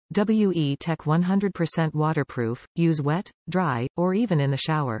WETech 100% waterproof, use wet, dry, or even in the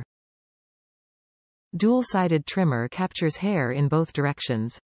shower. Dual-sided trimmer captures hair in both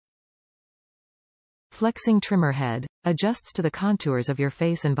directions. Flexing trimmer head, adjusts to the contours of your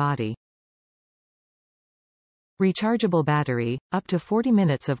face and body. Rechargeable battery, up to 40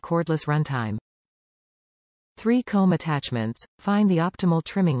 minutes of cordless runtime. 3 comb attachments, find the optimal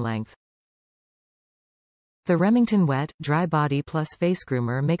trimming length. The Remington Wet, Dry Body Plus Face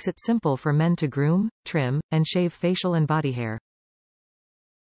Groomer makes it simple for men to groom, trim, and shave facial and body hair.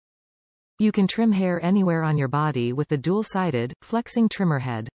 You can trim hair anywhere on your body with the dual-sided, flexing trimmer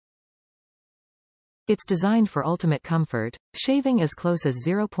head. It's designed for ultimate comfort, shaving as close as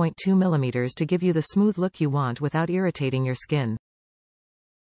 0.2 mm to give you the smooth look you want without irritating your skin.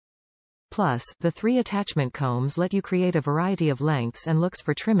 Plus, the 3 attachment combs let you create a variety of lengths and looks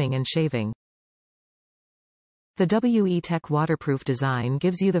for trimming and shaving. The WETech waterproof design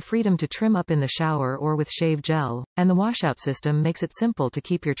gives you the freedom to trim up in the shower or with shave gel, and the washout system makes it simple to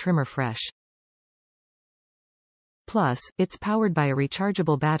keep your trimmer fresh. Plus, it's powered by a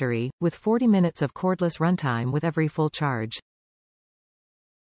rechargeable battery, with 40 minutes of cordless runtime with every full charge.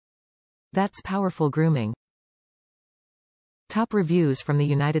 That's powerful grooming. Top reviews from the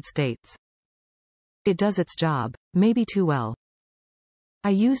United States. It does its job, maybe too well. I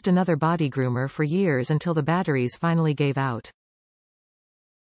used another body groomer for years until the batteries finally gave out.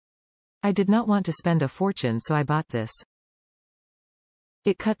 I did not want to spend a fortune, so I bought this.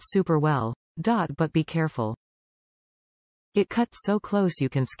 It cuts super well. But be careful. It cuts so close you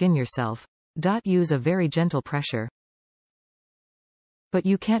can skin yourself. Use a very gentle pressure. But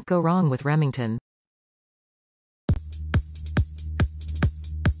you can't go wrong with Remington.